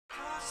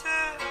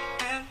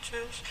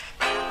interest.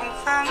 You won't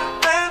find no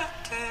better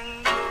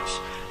than this.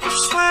 I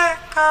swear,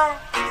 girl,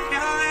 if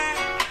you leave,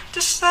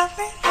 just let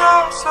me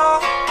know so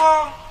I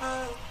won't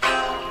look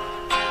down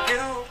on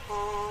you.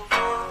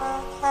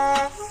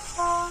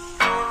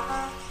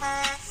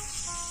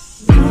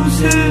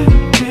 Losing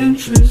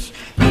interest,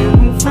 you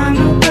won't find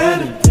no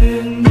better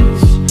than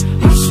this.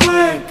 I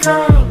swear,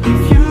 girl,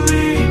 if you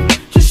leave,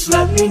 just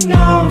let me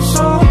know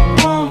so I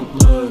won't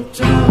look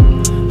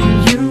down when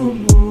you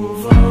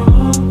move on.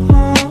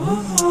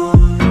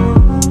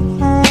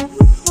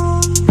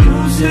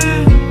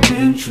 Losing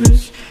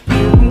interest,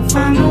 you won't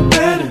find no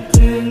better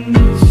than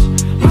this.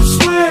 I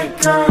swear,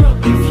 girl,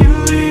 if you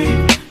leave,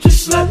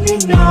 just let me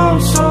know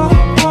so I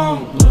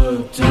won't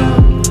look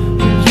down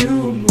when you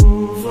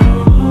move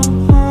on.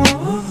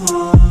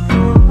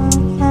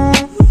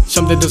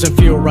 Something doesn't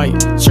feel right.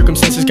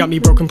 Circumstances got me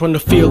broken from the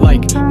feel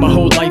like my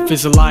whole life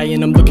is a lie,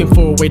 and I'm looking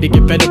for a way to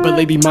get better. But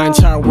lately my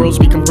entire world's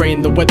become gray,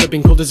 and the weather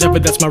been cold as ever.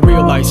 That's my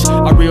real life.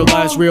 I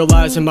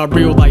realize in my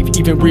real life,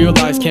 even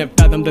realize, can't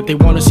fathom that they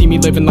wanna see me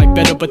living like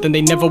better, but then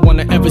they never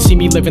wanna ever see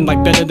me living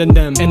like better than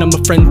them. And I'm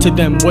a friend to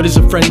them. What is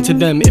a friend to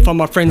them? If all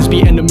my friends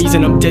be enemies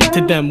and I'm dead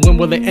to them, when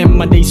will it end?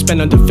 My day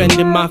spent on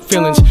defending my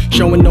feelings,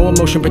 showing no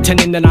emotion,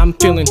 pretending that I'm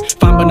feeling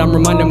fine, but I'm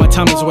reminding my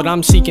time is what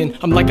I'm seeking.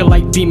 I'm like a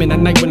light demon at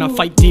night when I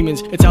fight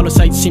demons. It's out of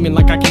sight, seeming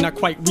like I cannot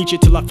quite reach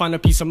it till I find a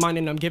peace of mind,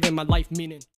 and I'm giving my life meaning.